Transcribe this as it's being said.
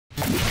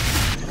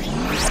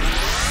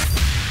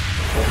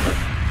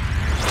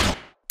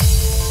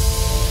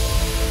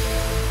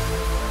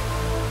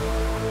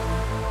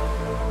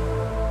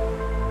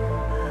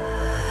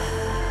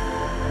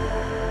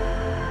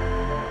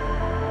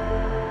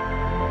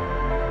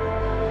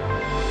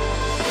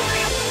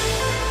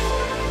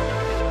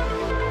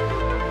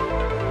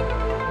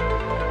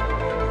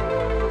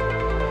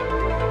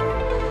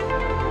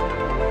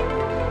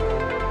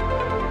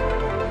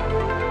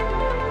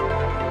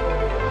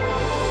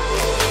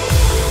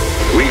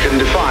We can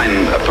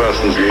define a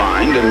person's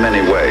mind in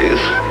many ways,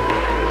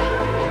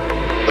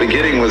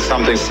 beginning with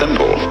something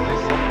simple.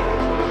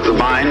 The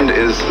mind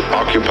is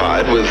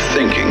occupied with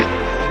thinking.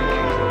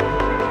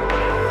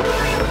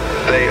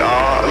 They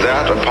are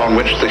that upon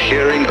which the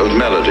hearing of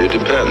melody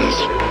depends.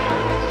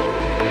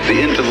 The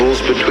intervals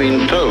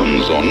between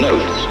tones or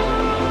notes.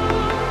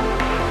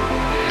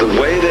 The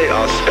way they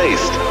are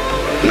spaced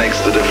makes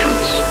the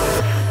difference.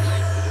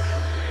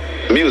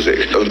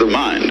 Music of the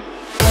mind.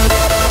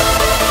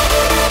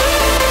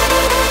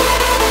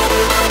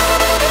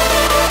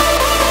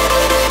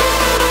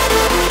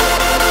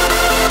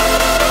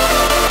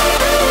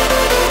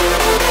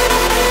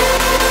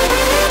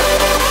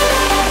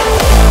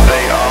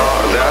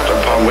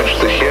 On which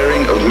the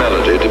hearing of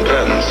melody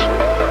depends.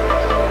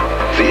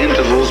 The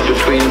intervals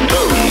between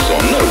tones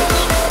or notes.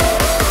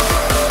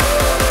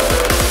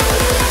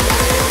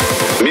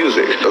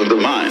 Music of the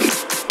mind.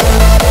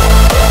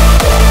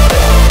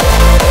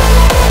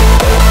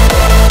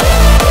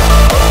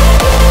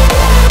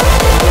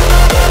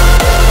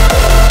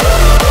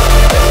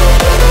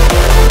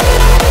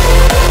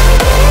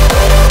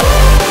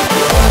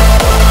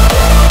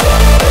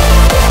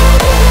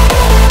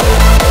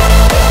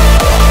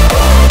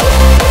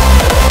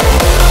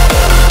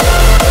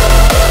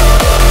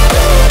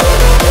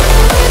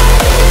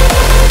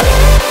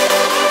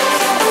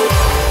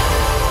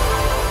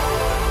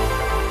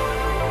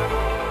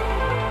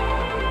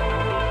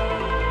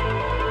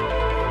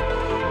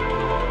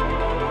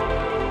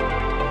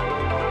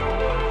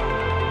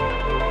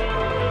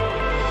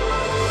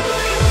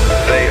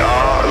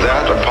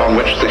 Upon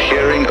which the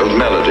hearing of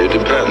melody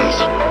depends.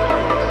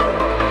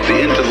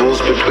 The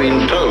intervals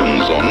between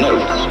tones or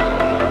notes.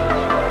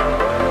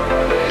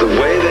 The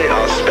way they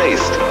are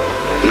spaced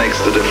makes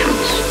the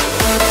difference.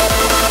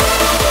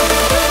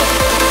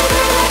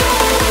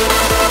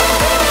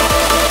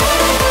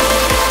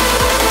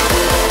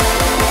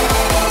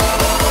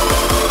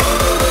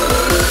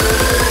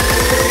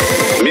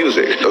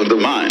 Music of the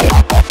mind.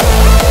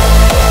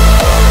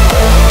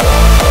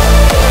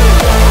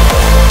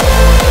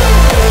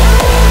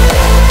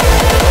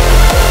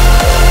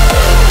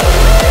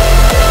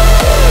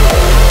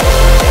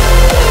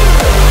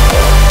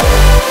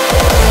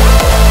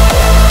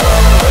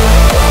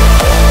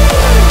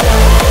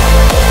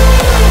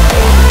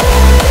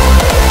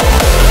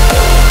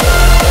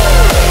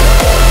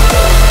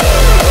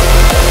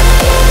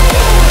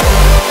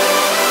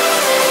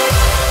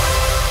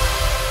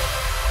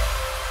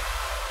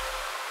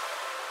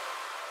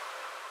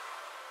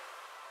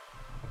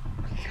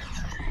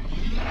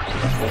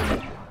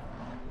 Thank you.